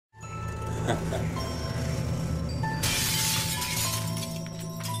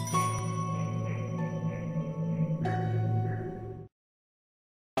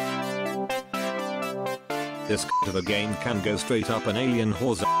This of a game can go straight up an alien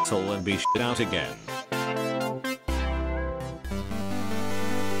whore's asshole and be shit out again.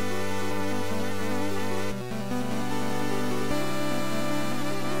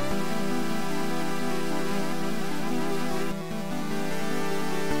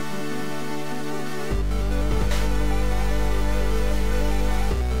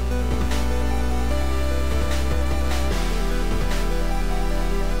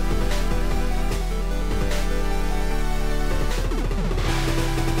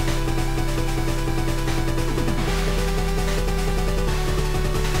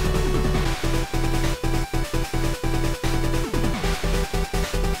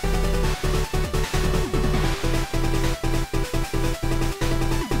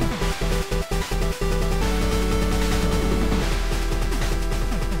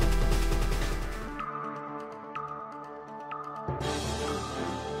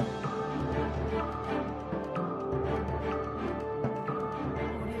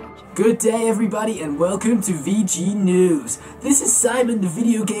 Good day everybody and welcome to VG News. This is Simon the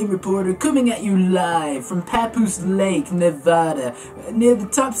video game reporter coming at you live from Papoose Lake, Nevada, near the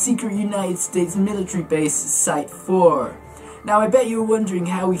top secret United States military base Site 4. Now I bet you're wondering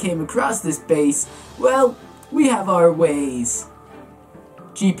how we came across this base. Well, we have our ways.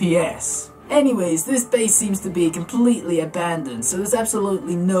 GPS. Anyways, this base seems to be completely abandoned, so there's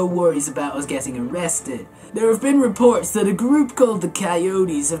absolutely no worries about us getting arrested. There have been reports that a group called the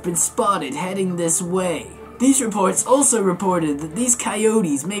Coyotes have been spotted heading this way. These reports also reported that these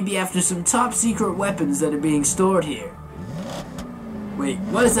Coyotes may be after some top secret weapons that are being stored here. Wait,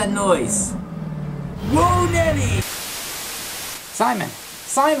 what is that noise? Whoa, Nelly! Simon!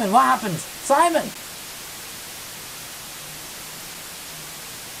 Simon, what happened? Simon!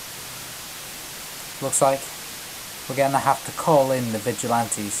 Looks like we're gonna have to call in the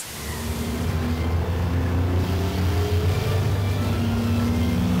Vigilantes.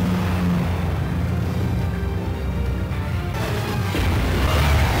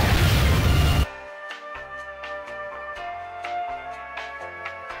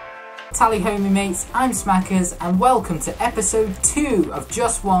 Tally ho me mates, I'm Smackers and welcome to episode 2 of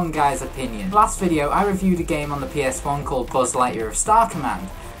Just One Guy's Opinion. Last video I reviewed a game on the PS1 called Buzz Lightyear of Star Command.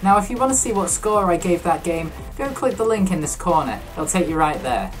 Now if you want to see what score I gave that game, go click the link in this corner, it'll take you right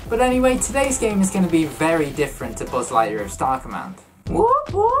there. But anyway, today's game is going to be very different to Buzz Lightyear of Star Command.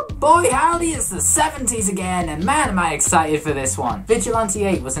 Whoop whoop! Boy howdy, it's the 70s again, and man am I excited for this one! Vigilante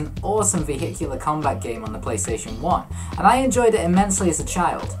 8 was an awesome vehicular combat game on the PlayStation 1, and I enjoyed it immensely as a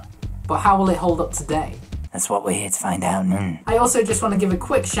child. But how will it hold up today? That's what we're here to find out. I also just want to give a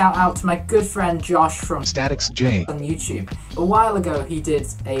quick shout out to my good friend Josh from Statics J on YouTube. A while ago he did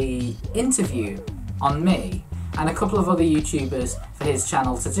a interview on me and a couple of other YouTubers for his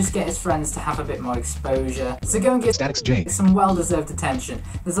channel to just get his friends to have a bit more exposure. So go and give Statics J some well-deserved attention.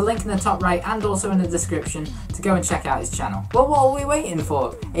 There's a link in the top right and also in the description to go and check out his channel. Well, what are we waiting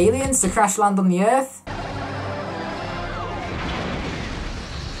for? Aliens to crash land on the Earth?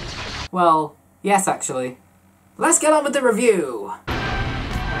 Well, yes actually. Let's get on with the review!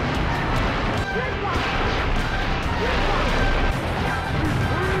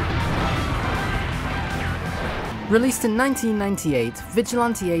 Released in 1998,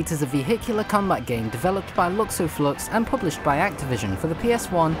 Vigilante 8 is a vehicular combat game developed by Luxoflux and published by Activision for the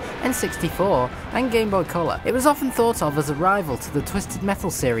PS1, N64 and Game Boy Color. It was often thought of as a rival to the Twisted Metal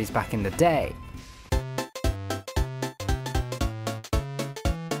series back in the day.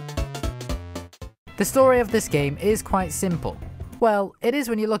 The story of this game is quite simple. Well, it is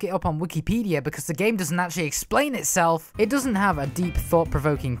when you look it up on Wikipedia because the game doesn't actually explain itself. It doesn't have a deep,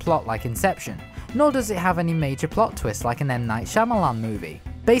 thought-provoking plot like Inception, nor does it have any major plot twists like an M. Night Shyamalan movie.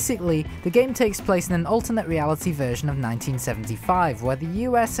 Basically, the game takes place in an alternate reality version of 1975 where the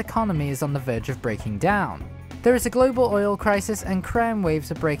US economy is on the verge of breaking down. There is a global oil crisis and crime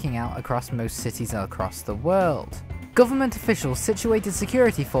waves are breaking out across most cities across the world. Government officials situated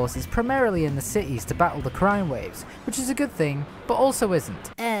security forces primarily in the cities to battle the crime waves, which is a good thing, but also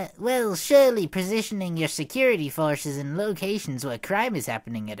isn't. Well, surely positioning your security forces in locations where crime is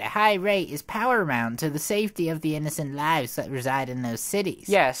happening at a high rate is paramount to the safety of the innocent lives that reside in those cities.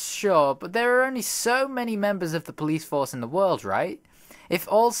 Yes, sure, but there are only so many members of the police force in the world, right? If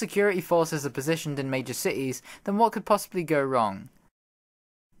all security forces are positioned in major cities, then what could possibly go wrong?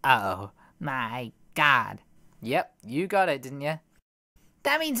 Oh, my God. Yep, you got it, didn't you?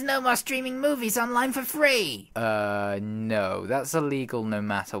 That means no more streaming movies online for free! No, that's illegal no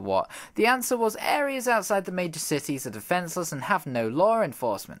matter what. The answer was areas outside the major cities are defenseless and have no law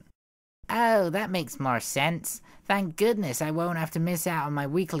enforcement. Oh, that makes more sense. Thank goodness I won't have to miss out on my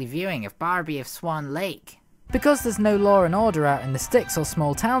weekly viewing of Barbie of Swan Lake. Because there's no law and order out in the sticks or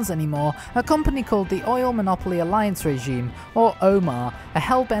small towns anymore, a company called the Oil Monopoly Alliance Regime, or OMAR, are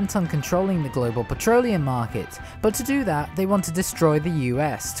hell-bent on controlling the global petroleum market. But to do that, they want to destroy the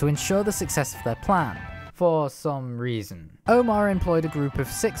US to ensure the success of their plan. For some reason. OMAR employed a group of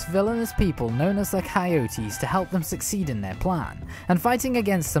 6 villainous people known as the Coyotes to help them succeed in their plan, and fighting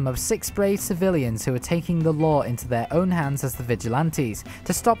against them are 6 brave civilians who are taking the law into their own hands as the Vigilantes,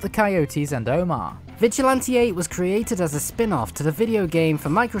 to stop the Coyotes and OMAR. Vigilante 8 was created as a spin-off to the video game for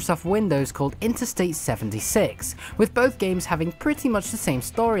Microsoft Windows called Interstate 76, with both games having pretty much the same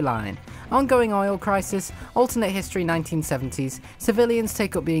storyline. Ongoing oil crisis, alternate history 1970s, civilians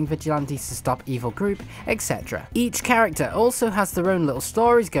take up being vigilantes to stop evil group, etc. Each character also has their own little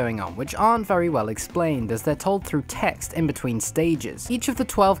stories going on, which aren't very well explained as they're told through text in between stages. Each of the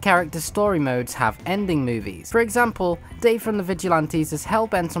 12 character story modes have ending movies. For example, Dave from the Vigilantes is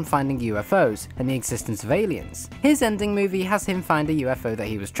hell-bent on finding UFOs and the existence of aliens. His ending movie has him find a UFO that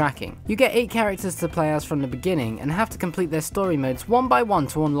he was tracking. You get 8 characters to play as from the beginning and have to complete their story modes one by one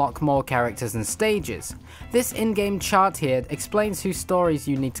to unlock more characters and stages. This in-game chart here explains whose stories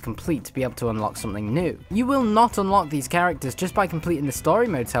you need to complete to be able to unlock something new. You will not unlock these characters just by completing the story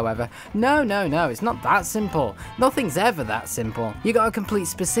modes, however. No, it's not that simple. Nothing's ever that simple. You gotta complete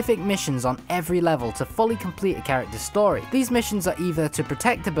specific missions on every level to fully complete a character's story. These missions are either to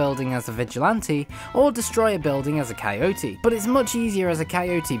protect a building as a vigilante, or destroy a building as a coyote. But it's much easier as a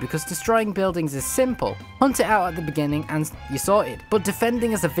coyote because destroying buildings is simple. Hunt it out at the beginning and you're sorted. But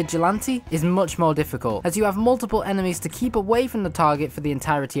defending as a vigilante is much more difficult, as you have multiple enemies to keep away from the target for the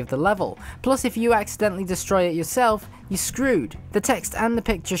entirety of the level. Plus, if you accidentally destroy it yourself, you're screwed. The text and the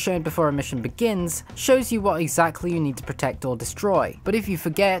picture shown before a mission begins shows you what exactly you need to protect or destroy. But if you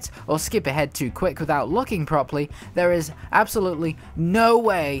forget or skip ahead too quick without looking properly, there is absolutely no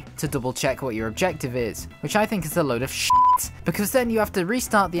way to double check what your objective is, which I think is a load of shit, because then you have to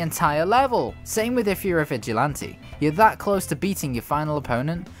restart the entire level. Same with if you're a vigilante. You're that close to beating your final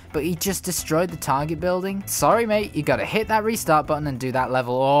opponent, but he just destroyed the target building. Sorry mate, you gotta hit that restart button and do that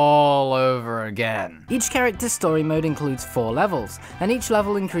level all over again. Each character's story mode includes 4 levels, and each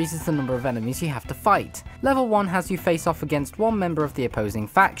level increases the number of enemies you have to fight. Level 1 has you face off against one member of the opposing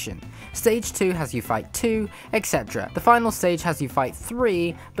faction. Stage 2 has you fight 2, etc. The final stage has you fight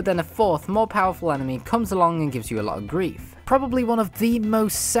 3, but then a 4th, more powerful enemy comes along and gives you a lot of grief. Probably one of the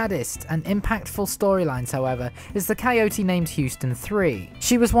most saddest and impactful storylines, however, is the coyote named Houston 3.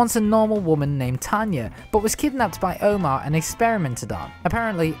 She was once a normal woman named Tanya, but was kidnapped by OMAR and experimented on.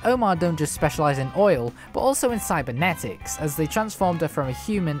 Apparently, OMAR don't just specialise in oil, but also in cybernetics, as they transformed her from a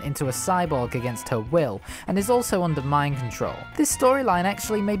human into a cyborg against her will, and is also under mind control. This storyline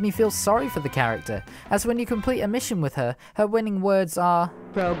actually made me feel sorry for the character, as when you complete a mission with her, her winning words are,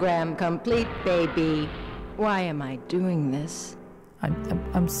 "Program complete, baby. Why am I doing this?"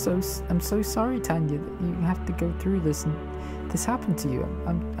 I'm so sorry, Tanya, that you have to go through this and this happened to you.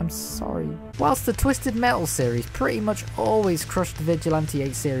 I'm sorry. Whilst the Twisted Metal series pretty much always crushed the Vigilante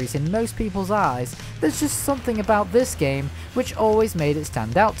 8 series in most people's eyes, there's just something about this game which always made it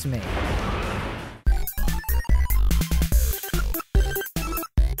stand out to me.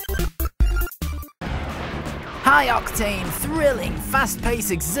 High octane, thrilling,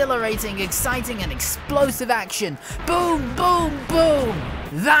 fast-paced, exhilarating, exciting and explosive action. Boom, boom, boom!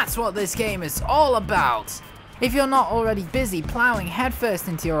 That's what this game is all about! If you're not already busy plowing headfirst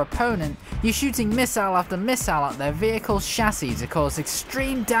into your opponent, you're shooting missile after missile at their vehicle's chassis to cause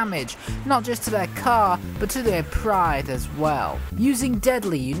extreme damage, not just to their car, but to their pride as well. Using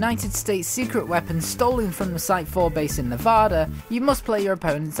deadly United States secret weapons stolen from the Site 4 base in Nevada, you must play your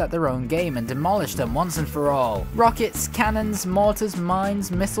opponents at their own game and demolish them once and for all. Rockets, cannons, mortars,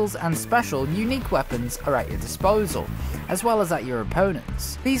 mines, missiles, and special, unique weapons are at your disposal, as well as at your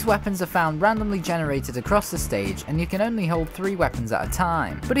opponents. These weapons are found randomly generated across the stage, and you can only hold 3 weapons at a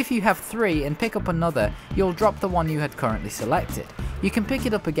time. But if you have 3 and pick up another, you'll drop the one you had currently selected. You can pick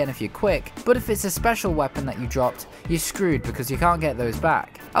it up again if you're quick, but if it's a special weapon that you dropped, you're screwed because you can't get those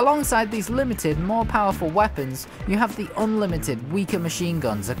back. Alongside these limited, more powerful weapons, you have the unlimited, weaker machine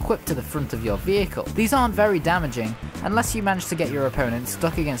guns equipped to the front of your vehicle. These aren't very damaging, unless you manage to get your opponent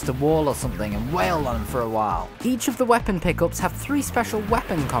stuck against a wall or something and wail on them for a while. Each of the weapon pickups have 3 special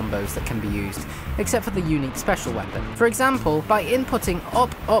weapon combos that can be used, except for the unique special weapon. For example, by inputting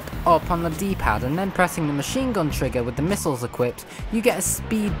up, up, up on the D-pad and then pressing the machine gun trigger with the missiles equipped, You get a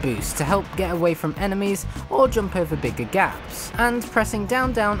speed boost to help get away from enemies or jump over bigger gaps, and pressing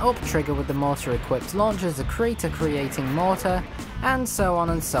down down up trigger with the mortar equipped launches a crater creating mortar, and so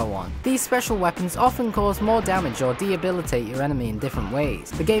on and so on. These special weapons often cause more damage or debilitate your enemy in different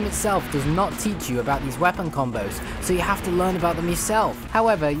ways. The game itself does not teach you about these weapon combos, so you have to learn about them yourself.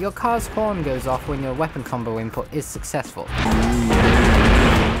 However, your car's horn goes off when your weapon combo input is successful.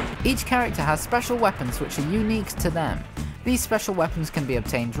 Each character has special weapons which are unique to them. These special weapons can be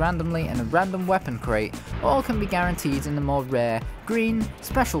obtained randomly in a random weapon crate, or can be guaranteed in the more rare, green,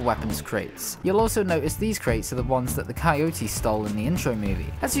 special weapons crates. You'll also notice these crates are the ones that the Coyotes stole in the intro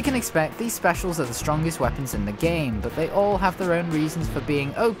movie. As you can expect, these specials are the strongest weapons in the game, but they all have their own reasons for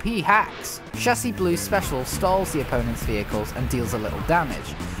being OP hacks. Chassis Blue's special stalls the opponent's vehicles and deals a little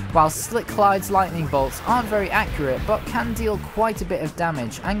damage, while Slick Clyde's lightning bolts aren't very accurate but can deal quite a bit of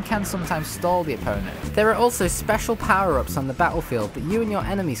damage and can sometimes stall the opponent. There are also special power-ups on the battlefield that you and your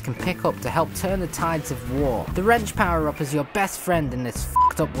enemies can pick up to help turn the tides of war. The wrench power-up is your best friend in this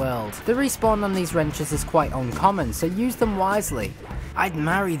fucked up world. The respawn on these wrenches is quite uncommon, so use them wisely. I'd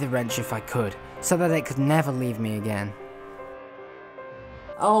marry the wrench if I could, so that it could never leave me again.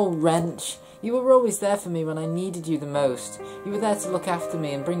 Oh, Wrench, you were always there for me when I needed you the most. You were there to look after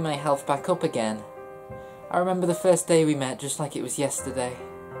me and bring my health back up again. I remember the first day we met just like it was yesterday.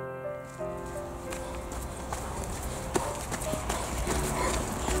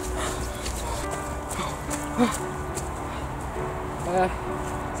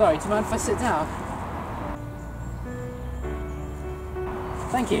 Sorry, do you mind if I sit down?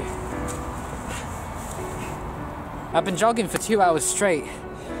 Thank you. I've been jogging for 2 hours straight.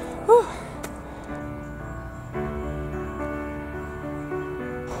 Whew.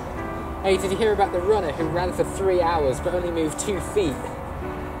 Hey, did you hear about the runner who ran for 3 hours but only moved 2 feet?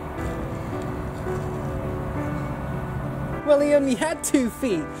 Well, he only had 2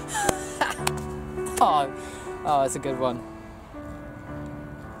 feet. Oh, that's a good one.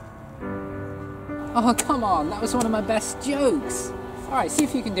 Oh, come on, that was one of my best jokes. Alright, see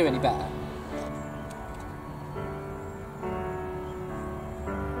if you can do any better.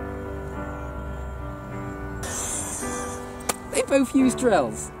 They both use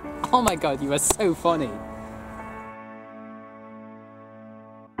drills. Oh my god, you are so funny.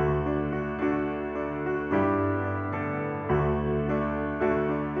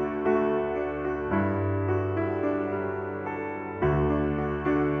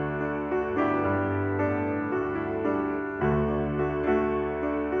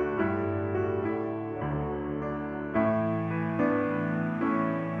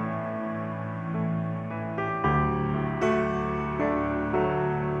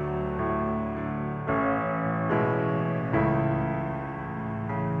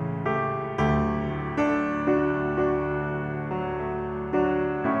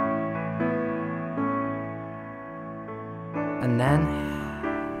 And then,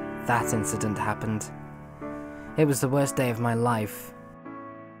 that incident happened. It was the worst day of my life.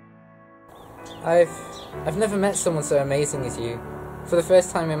 I've never met someone so amazing as you. For the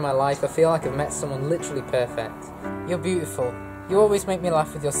first time in my life, I feel like I've met someone literally perfect. You're beautiful. You always make me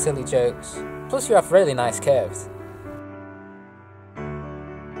laugh with your silly jokes. Plus you have really nice curves.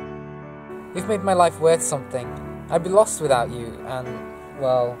 You've made my life worth something. I'd be lost without you, and,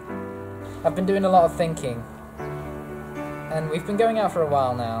 well, I've been doing a lot of thinking. And we've been going out for a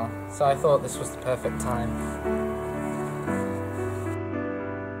while now, so I thought this was the perfect time.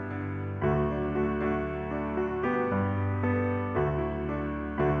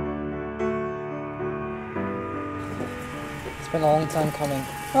 It's been a long time coming.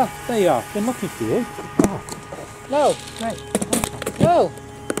 Oh, there you are. Been looking for you. Oh, No! great. No!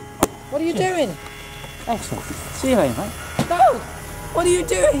 What are you doing? Excellent. See you later, mate. No! What are you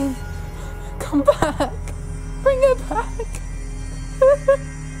doing? Come back! Bring her back!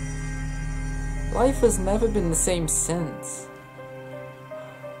 Life has never been the same since.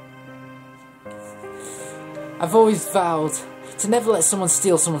 I've always vowed to never let someone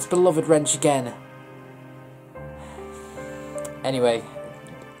steal someone's beloved wrench again. Anyway,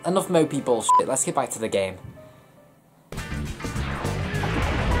 enough mopey bullshit, let's get back to the game.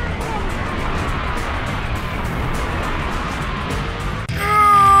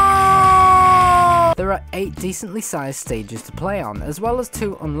 There are 8 decently sized stages to play on, as well as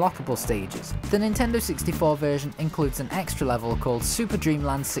 2 unlockable stages. The Nintendo 64 version includes an extra level called Super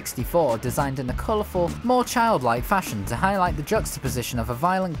Dreamland 64, designed in a colourful, more childlike fashion to highlight the juxtaposition of a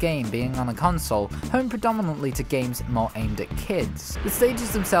violent game being on a console, home predominantly to games more aimed at kids. The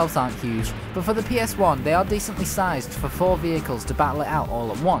stages themselves aren't huge, but for the PS1 they are decently sized for 4 vehicles to battle it out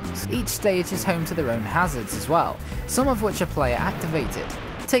all at once. Each stage is home to their own hazards as well, some of which are player activated.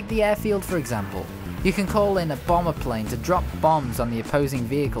 Take the airfield for example. You can call in a bomber plane to drop bombs on the opposing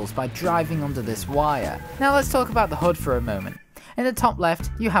vehicles by driving under this wire. Now let's talk about the HUD for a moment. In the top left,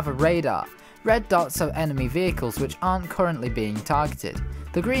 you have a radar. Red dots are enemy vehicles which aren't currently being targeted.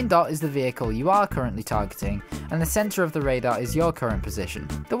 The green dot is the vehicle you are currently targeting, and the centre of the radar is your current position.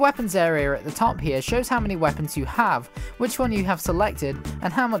 The weapons area at the top here shows how many weapons you have, which one you have selected,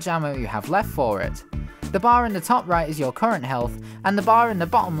 and how much ammo you have left for it. The bar in the top right is your current health, and the bar in the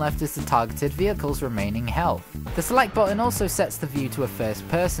bottom left is the targeted vehicle's remaining health. The select button also sets the view to a first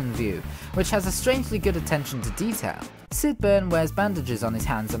person view, which has a strangely good attention to detail. Sid Byrne wears bandages on his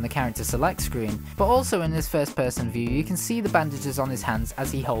hands on the character select screen, but also in his first person view you can see the bandages on his hands as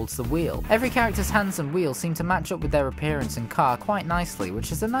he holds the wheel. Every character's hands and wheel seem to match up with their appearance and car quite nicely,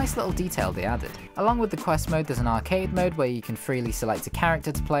 which is a nice little detail they added. Along with the quest mode, there's an arcade mode where you can freely select a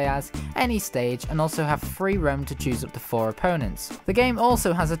character to play as, any stage, and also have free roam to choose up to 4 opponents. The game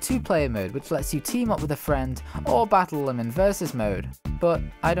also has a 2-player mode which lets you team up with a friend or battle them in versus mode, but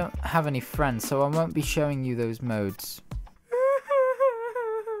I don't have any friends so I won't be showing you those modes.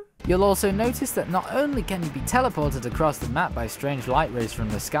 You'll also notice that not only can you be teleported across the map by strange light rays from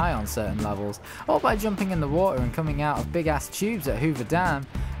the sky on certain levels, or by jumping in the water and coming out of big ass tubes at Hoover Dam,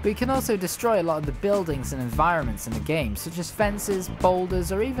 but you can also destroy a lot of the buildings and environments in the game, such as fences,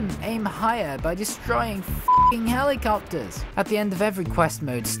 boulders, or even aim higher by destroying f***ing helicopters. At the end of every quest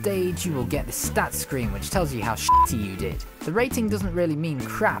mode stage, you will get the stats screen which tells you how shitty you did. The rating doesn't really mean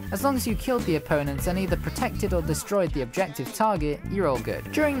crap. As long as you killed the opponents and either protected or destroyed the objective target, you're all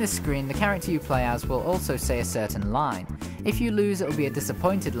good. During this screen, the character you play as will also say a certain line. If you lose, it'll be a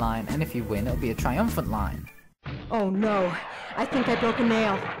disappointed line, and if you win, it'll be a triumphant line. Oh no, I think I broke a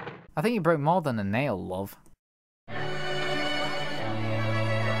nail. I think you broke more than a nail, love.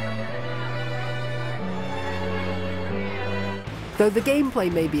 Though the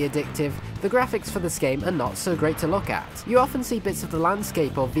gameplay may be addictive, the graphics for this game are not so great to look at. You often see bits of the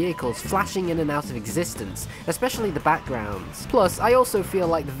landscape or vehicles flashing in and out of existence, especially the backgrounds. Plus, I also feel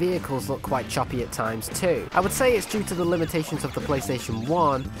like the vehicles look quite choppy at times too. I would say it's due to the limitations of the PlayStation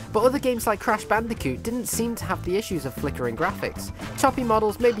 1, but other games like Crash Bandicoot didn't seem to have the issues of flickering graphics. Choppy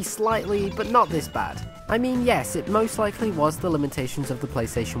models maybe slightly, but not this bad. I mean, yes, it most likely was the limitations of the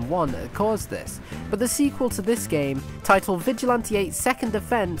PlayStation 1 that caused this, but the sequel to this game, titled Vigilante 8 Second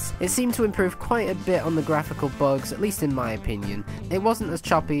Offense, it seemed to improve quite a bit on the graphical bugs, at least in my opinion. It wasn't as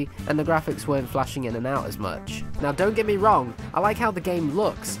choppy, and the graphics weren't flashing in and out as much. Now don't get me wrong, I like how the game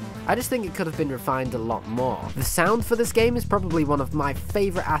looks, I just think it could have been refined a lot more. The sound for this game is probably one of my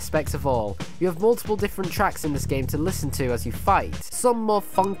favourite aspects of all. You have multiple different tracks in this game to listen to as you fight, some more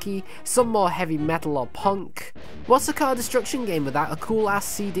funky, some more heavy metal or punk. What's a car destruction game without a cool ass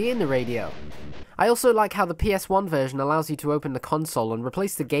CD in the radio? I also like how the PS1 version allows you to open the console and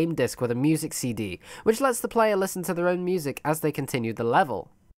replace the game disc with a music CD, which lets the player listen to their own music as they continue the level.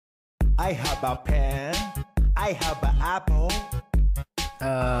 I have a pen, I have an apple.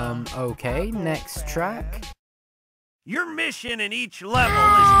 Okay, next track. Your mission in each level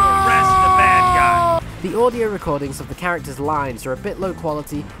is to arrest the bad guy. The audio recordings of the characters' lines are a bit low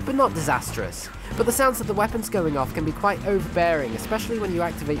quality, but not disastrous. But the sounds of the weapons going off can be quite overbearing, especially when you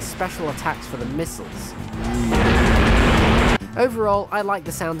activate special attacks for the missiles. Overall, I like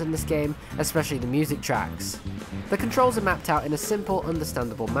the sound in this game, especially the music tracks. The controls are mapped out in a simple,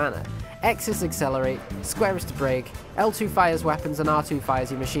 understandable manner. X is accelerate, square is to brake, L2 fires weapons and R2 fires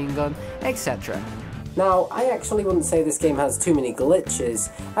your machine gun, etc. Now, I actually wouldn't say this game has too many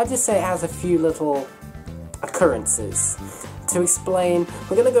glitches, I'd just say it has a few little occurrences. To explain,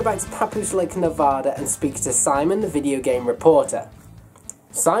 we're going to go back to Papoose Lake, Nevada and speak to Simon, the video game reporter.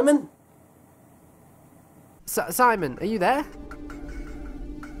 Simon? Simon, are you there?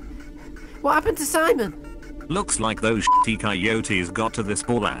 What happened to Simon? Looks like those shitty coyotes got to this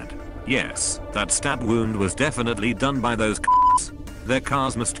poor lad. Yes, that stab wound was definitely done by those c***s. Their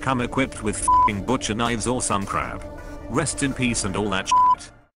cars must come equipped with f***ing butcher knives or some crap. Rest in peace and all that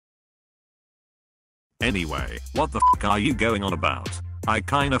shit. Anyway, what the f*** are you going on about? I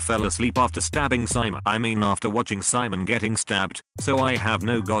kinda fell asleep after stabbing Simon. After watching Simon getting stabbed, so I have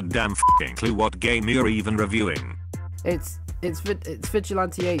no goddamn f***ing clue what game you're even reviewing. It's It's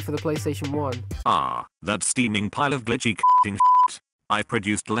Vigilante 8 for the PlayStation 1. Ah, that steaming pile of glitchy shit. I've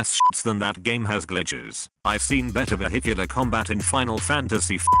produced less shits than that game has glitches. I've seen better vehicular combat in Final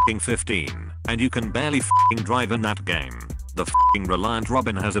Fantasy 15, and you can barely drive in that game. The Reliant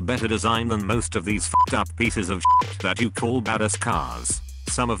Robin has a better design than most of these up pieces of shit that you call badass cars.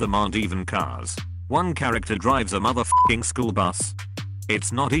 Some of them aren't even cars. One character drives a motherfucking school bus.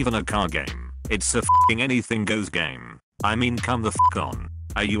 It's not even a car game. It's a anything goes game. I mean, come the on.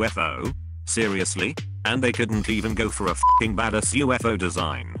 A UFO? Seriously? And they couldn't even go for a badass UFO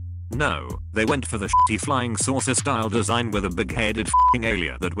design. No, they went for the shitty flying saucer style design with a big-headed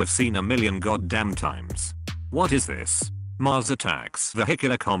alien that we've seen a million goddamn times. What is this? Mars attacks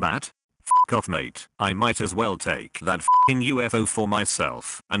vehicular combat? F off, mate. I might as well take that UFO for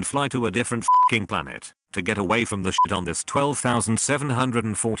myself and fly to a different planet to get away from the shit on this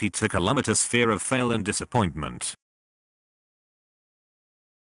 12,742 kilometer sphere of fail and disappointment.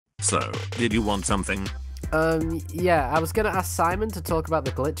 So, did you want something? Yeah, I was gonna ask Simon to talk about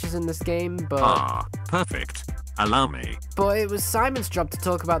the glitches in this game, but... Ah, perfect. Allow me. But it was Simon's job to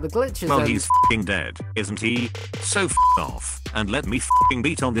talk about the glitches. Well, he's dead, isn't he? So off, and let me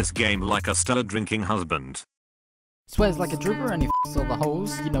beat on this game like a stellar drinking husband. Swears like a dripper and he all the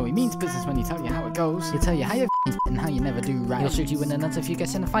hoes. You know he means business when he tell you how it goes. He'll tell you how you and how you never do right. He'll shoot you in the nuts if you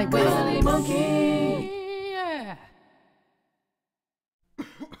get in a fight with a monkey. Yeah.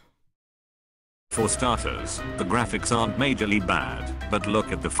 For starters, the graphics aren't majorly bad, but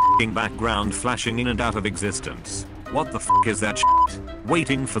look at the background flashing in and out of existence. What the is that shit?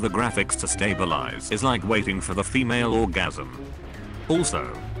 Waiting for the graphics to stabilize is like waiting for the female orgasm.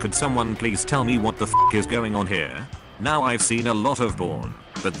 Also, could someone please tell me what the is going on here? Now I've seen a lot of porn,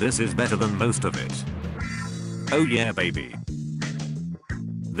 but this is better than most of it. Oh yeah, baby.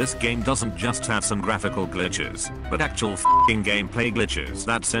 This game doesn't just have some graphical glitches, but actual gameplay glitches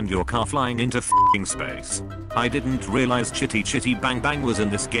that send your car flying into space. I didn't realize Chitty Chitty Bang Bang was in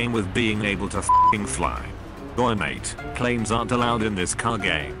this game with being able to fly. Boy mate, claims aren't allowed in this car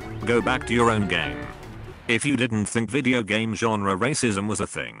game. Go back to your own game. If you didn't think video game genre racism was a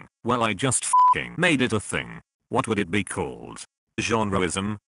thing, well I just made it a thing. What would it be called?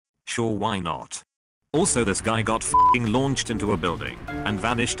 Genreism? Sure, why not? Also, this guy got launched into a building and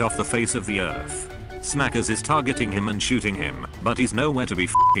vanished off the face of the earth. Smackers is targeting him and shooting him, but he's nowhere to be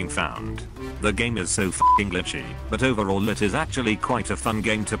found. The game is so glitchy, but overall it is actually quite a fun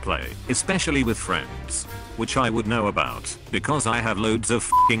game to play, especially with friends. Which I would know about, because I have loads of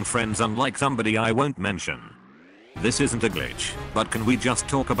friends unlike somebody I won't mention. This isn't a glitch, but can we just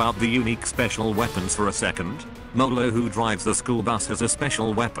talk about the unique special weapons for a second? Molo, who drives the school bus, has a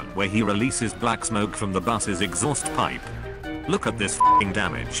special weapon where he releases black smoke from the bus's exhaust pipe. Look at this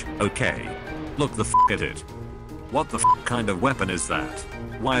damage, okay? Look the at it. What the kind of weapon is that?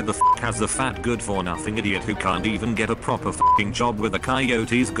 Why the has the fat good for nothing idiot who can't even get a proper job with the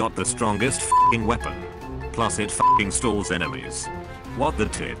Coyotes got the strongest weapon? Plus it stalls enemies. What the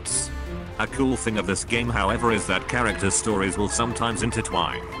tits? A cool thing of this game, however, is that character stories will sometimes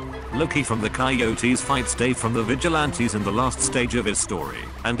intertwine. Loki from the Coyotes fights Dave from the Vigilantes in the last stage of his story,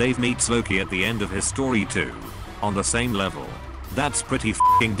 and Dave meets Loki at the end of his story too. On the same level. That's pretty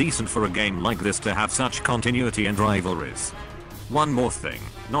decent for a game like this to have such continuity and rivalries. One more thing,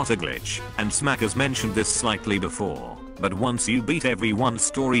 not a glitch, and Smackers mentioned this slightly before, but once you beat everyone's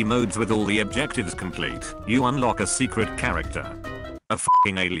story modes with all the objectives complete, you unlock a secret character. A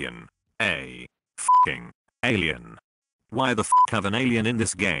alien. A alien. Why the have an alien in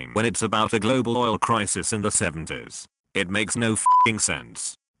this game when it's about a global oil crisis in the 70s? It makes no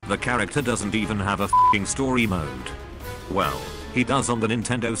sense. The character doesn't even have a story mode. Well, he does on the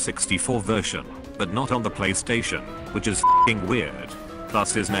Nintendo 64 version, but not on the PlayStation, which is weird.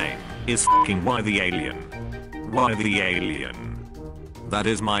 Plus his name is Why the Alien. Why the Alien? That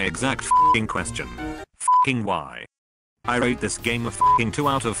is my exact question. Why? I rate this game a 2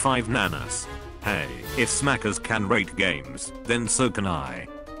 out of 5 nanas. Hey, if Smackers can rate games, then so can I.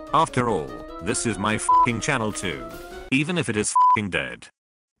 After all, this is my channel too. Even if it is dead.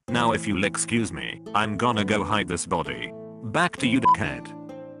 Now if you'll excuse me, I'm gonna go hide this body. Back to you, dickhead.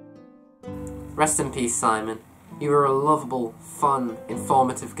 Rest in peace, Simon. You were a lovable, fun,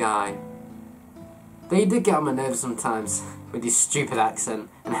 informative guy. Though you did get on my nerves sometimes. with your stupid accent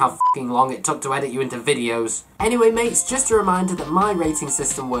and how fucking long it took to edit you into videos. Anyway mates, just a reminder that my rating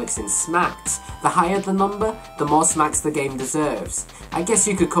system works in smacks. The higher the number, the more smacks the game deserves. I guess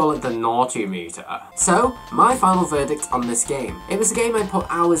you could call it the naughty meter. So, my final verdict on this game. It was a game I put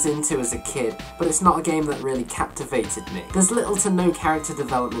hours into as a kid, but it's not a game that really captivated me. There's little to no character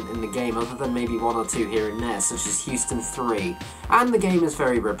development in the game other than maybe one or two here and there, such as Houston 3, and the game is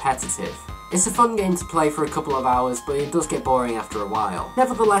very repetitive. It's a fun game to play for a couple of hours, but it does get boring after a while.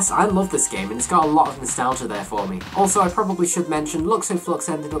 Nevertheless, I love this game and it's got a lot of nostalgia there for me. Also, I probably should mention Luxoflux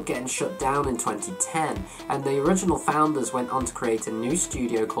ended up getting shut down in 2010, and the original founders went on to create a new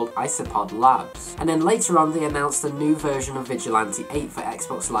studio called Isopod Labs. And then later on they announced a new version of Vigilante 8 for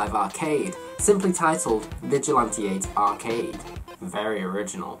Xbox Live Arcade, simply titled Vigilante 8 Arcade. Very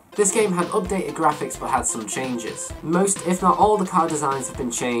original. This game had updated graphics but had some changes. Most, if not all, the car designs have been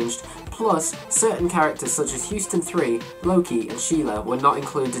changed, plus certain characters such as Houston 3, Loki and Sheila were not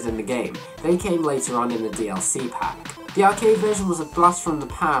included in the game. They came later on in the DLC pack. The arcade version was a blast from the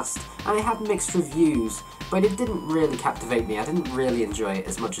past, and it had mixed reviews, but it didn't really captivate me. I didn't really enjoy it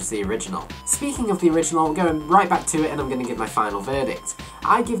as much as the original. Speaking of the original, I'm going right back to it and I'm going to give my final verdict.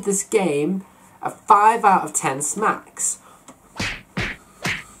 I give this game a 5 out of 10 smacks.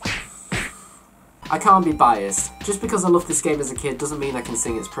 I can't be biased. Just because I loved this game as a kid doesn't mean I can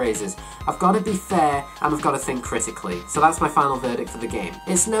sing its praises. I've got to be fair and I've got to think critically. So that's my final verdict for the game.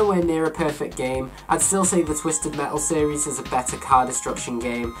 It's nowhere near a perfect game. I'd still say the Twisted Metal series is a better car destruction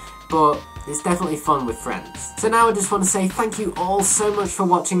game, but it's definitely fun with friends. So now I just want to say thank you all so much for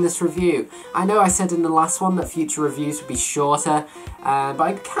watching this review. I know I said in the last one that future reviews would be shorter, but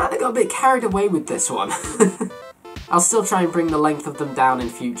I kind of got a bit carried away with this one. I'll still try and bring the length of them down in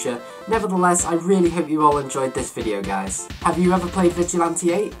future. Nevertheless, I really hope you all enjoyed this video, guys. Have you ever played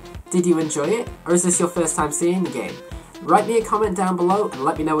Vigilante 8? Did you enjoy it? Or is this your first time seeing the game? Write me a comment down below and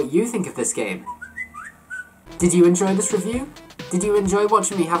let me know what you think of this game. Did you enjoy this review? Did you enjoy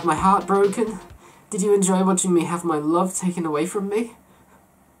watching me have my heart broken? Did you enjoy watching me have my love taken away from me?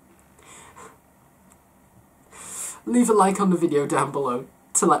 Leave a like on the video down below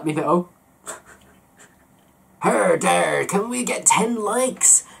to let me know. Her there, can we get 10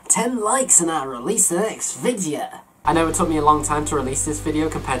 likes? 10 likes and I'll release the next video. I know it took me a long time to release this video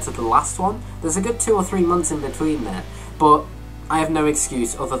compared to the last one. There's a good 2 or 3 months in between there, but I have no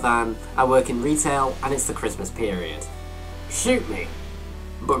excuse other than I work in retail and it's the Christmas period. Shoot me.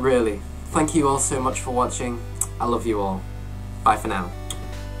 But really, thank you all so much for watching. I love you all. Bye for now.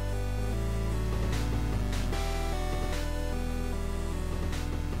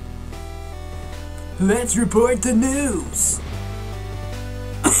 Let's report the news!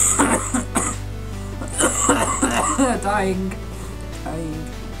 Dying.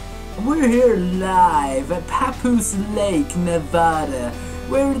 We're here live at Papoose Lake, Nevada,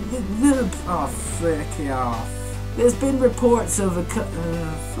 where oh, frick off. There's been reports of a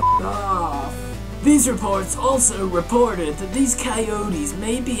fuck off. These reports also reported that these coyotes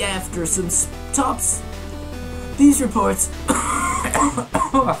may be after some tops. These reports.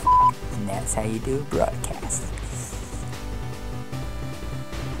 And that's how you do a broadcast.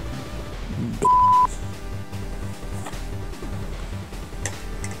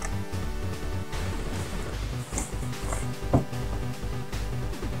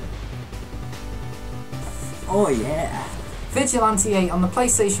 Oh yeah. Vigilante 8 on the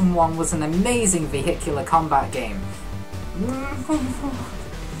PlayStation 1 was an amazing vehicular combat game.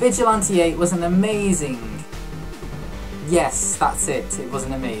 Vigilante 8 was an amazing... Yes, that's it. It was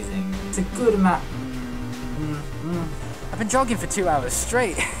an amazing. It's a good amount... I've been jogging for 2 hours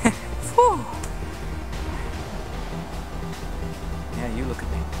straight. Yeah, you look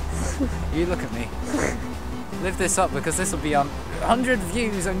at me. You look at me. Live this up because this will be on 100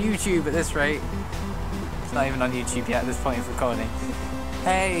 views on YouTube at this rate. It's not even on YouTube yet at this point of recording.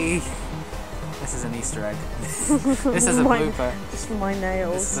 Hey! This is an Easter egg. This is a blooper. Just my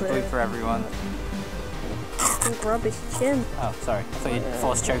nails. This is a blooper, everyone. Don't rub his chin. Oh, sorry. I thought you'd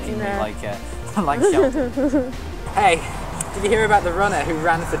force choking me like Shelton. Hey, did you hear about the runner who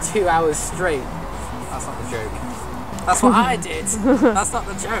ran for 2 hours straight? That's not the joke. That's what I did. That's not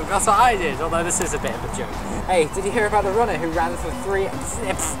the joke. That's what I did. Although this is a bit of a joke. Hey, did you hear about the runner who ran for 3...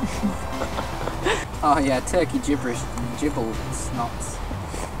 Oh yeah, turkey gibberish, gibble snots.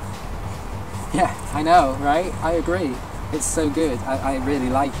 Yeah, I know, right? I agree. It's so good. I really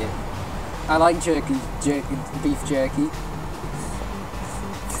like it. I like beef jerky.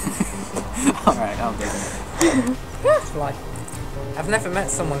 Alright, I'll do it. It's like, I've never met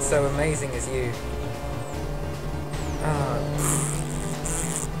someone so amazing as you.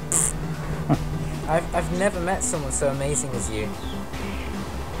 I've never met someone so amazing as you.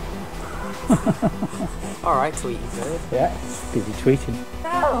 Alright, Tweety Bird. Yeah, busy tweeting.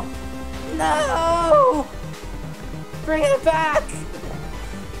 No! No! Bring it back!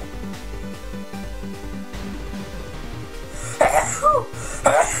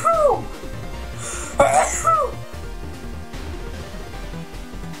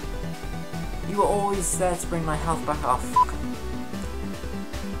 You were always there to bring my health back off.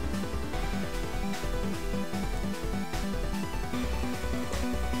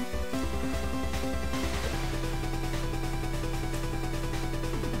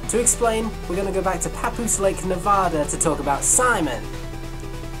 To explain, we're going to go back to Papoose Lake, Nevada to talk about Simon.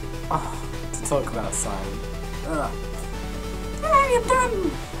 Oh, to talk about Simon. Ugh. What have you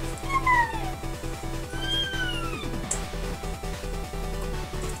done?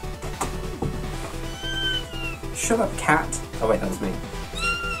 Shut up, cat. Oh wait, that was me.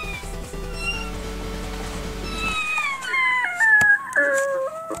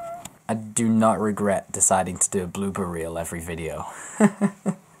 I do not regret deciding to do a blooper reel every video.